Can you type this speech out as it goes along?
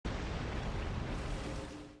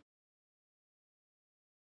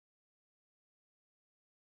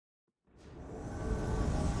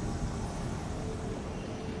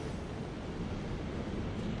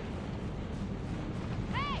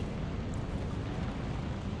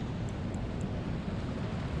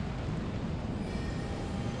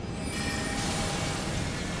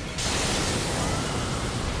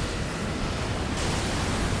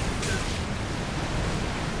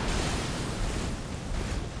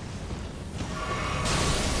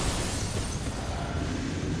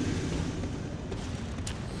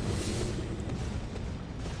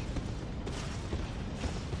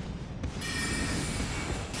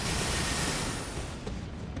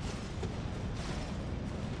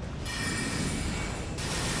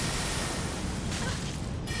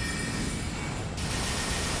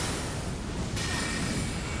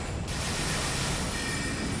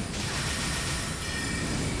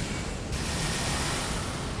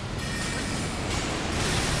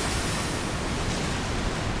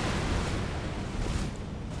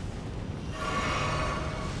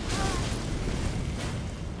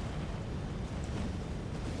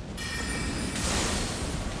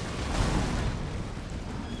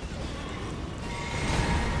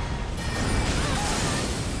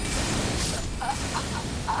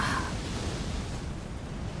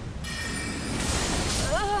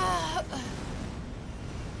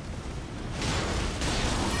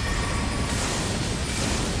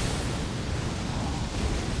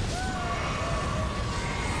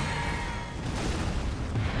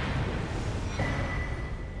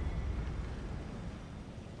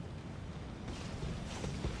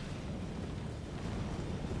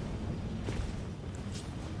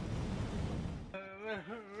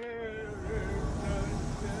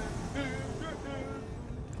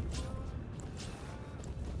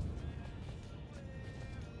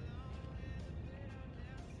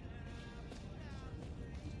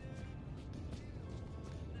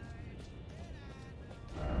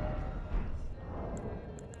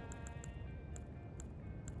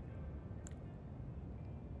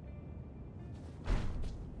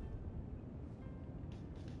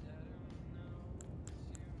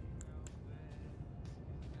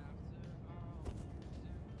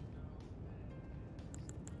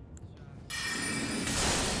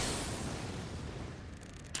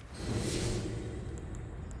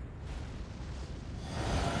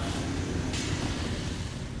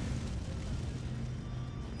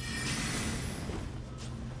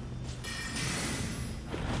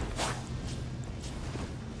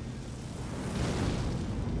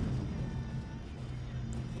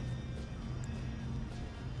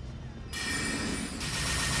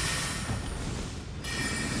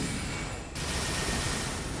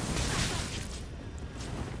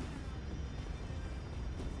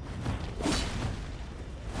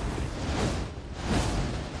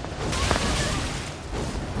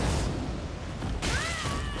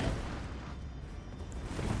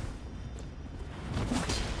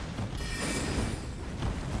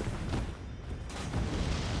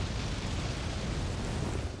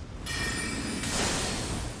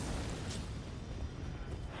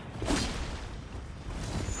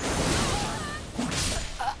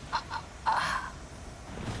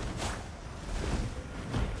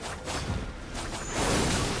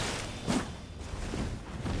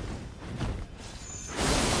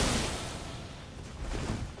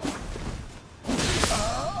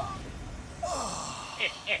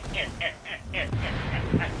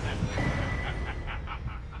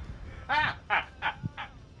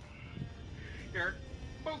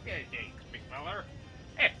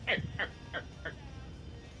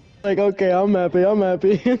like, okay, I'm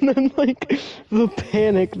happy, and then like the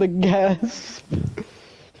panic, the gasp.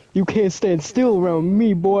 You can't stand still around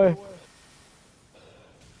me, boy.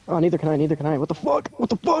 Oh, neither can I, neither can I. What the fuck? What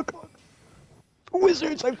the fuck?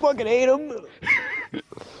 Wizards, I fucking hate them.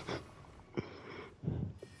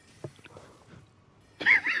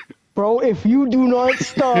 Bro, if you do not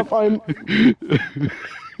stop, I'm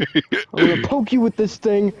gonna poke you with this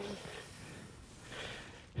thing.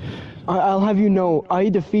 I'll have you know, I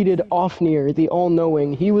defeated Ofnir, the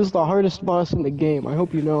all-knowing. He was the hardest boss in the game. I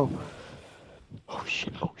hope you know. Oh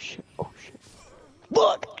shit! Oh shit! Oh shit!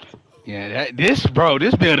 Look. Yeah, this build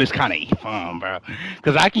is kind of fun, bro.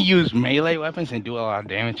 Cause I can use melee weapons and do a lot of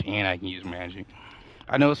damage, and I can use magic.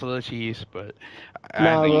 I know it's a little cheese, but I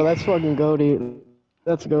Nah, bro, think that's fucking goated.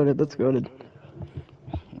 That's goated. That's goated.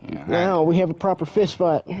 yeah, Now we have a proper fist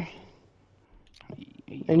fight, and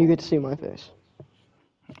you yo, get to see my face.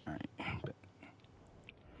 all right.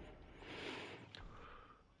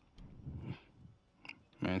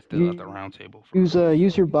 Man, still at the round table for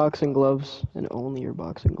Use your boxing gloves and only your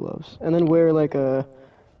boxing gloves, and then wear like a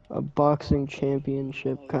boxing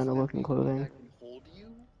championship kind of looking clothing. all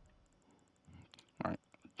right.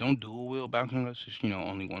 Don't dual wield boxing gloves. Just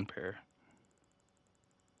only one pair.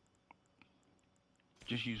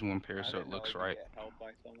 Just use one pair so it looks right.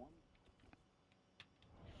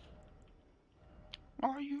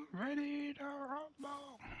 Are you ready to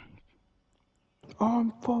rumble?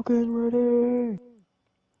 I'm fucking ready.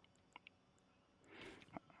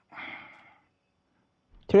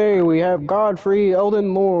 Today we have Godfrey,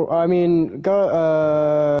 Elden Lord. I mean,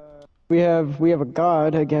 God. We have a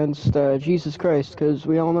God against Jesus Christ, because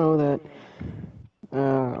we all know that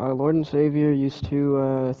our Lord and Savior used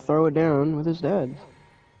to throw it down with his dad.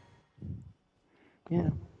 Yeah.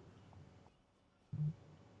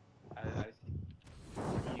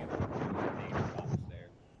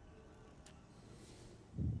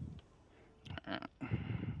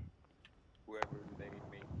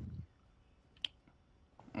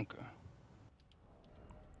 Okay.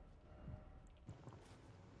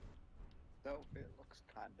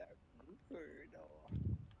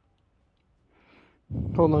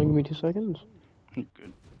 Hold on, give me 2 seconds.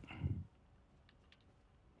 Good.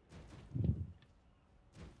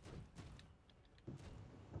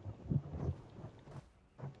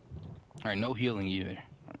 All right, no healing either.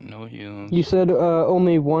 No healing. You said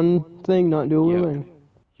only one thing, not dual Yep. wielding.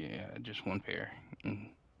 Yeah, just one pair. And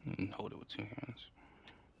hold it with two hands.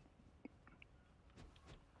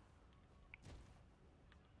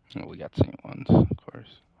 Oh, we got the same ones, of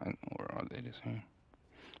course. Or are they the same?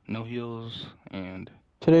 No heals and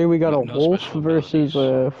Today we got a no wolf special versus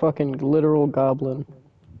abilities. a fucking literal goblin.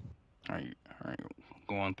 Alright,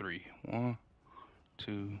 go on three. 1,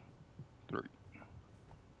 2, 3.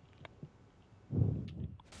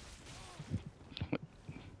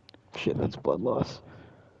 Shit, that's blood loss.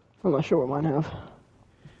 I'm not sure what mine have.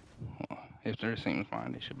 Well, if they're the same as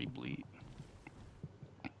mine, they should be bleed.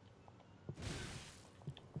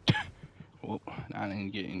 Whoop, I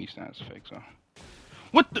didn't get any stats effects on.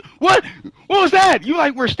 What the? What? What was that? You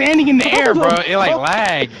like were standing in the air, bro. It like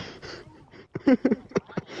lagged.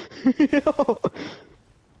 Yo.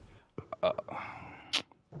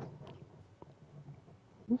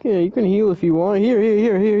 Okay, you can heal if you want.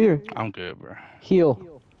 Here. I'm good, bro.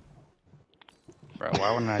 Heal. Bro,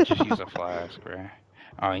 why wouldn't I just use a flask, bro?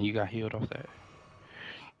 Oh, and you got healed off that.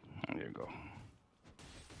 Oh, there you go.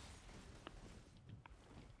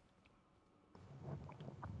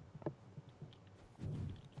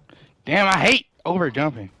 Damn, I hate over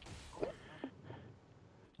jumping.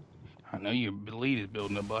 I know your bleed is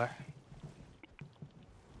building up, boy.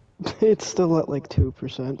 It's still at like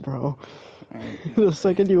 2%, bro. The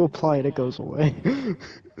second you apply it, it goes away.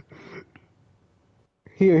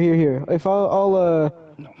 Here. If No.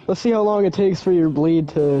 let's see how long it takes for your bleed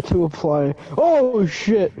to apply. Oh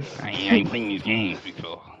shit! I ain't playing these games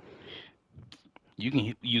because you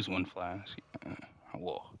can use one flask.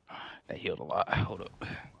 Whoa, that healed a lot. Hold up.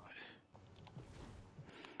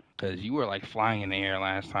 Cause you were like flying in the air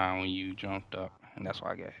last time when you jumped up, and that's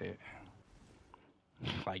why I got hit.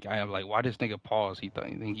 Like I am like, why this nigga pause? He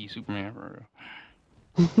think he's Superman for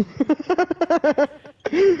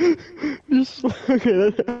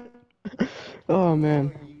Okay. Oh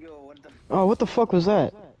man. Oh, what the fuck was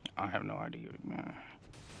that? real. I have no idea, man.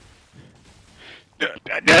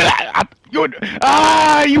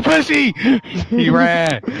 You pussy! He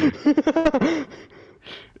ran.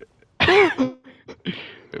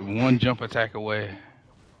 One jump attack away.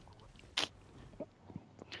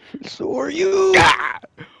 So are you? Ah!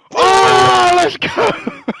 Oh, let's go!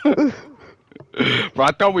 Bro,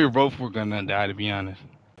 I thought we were both gonna die, to be honest.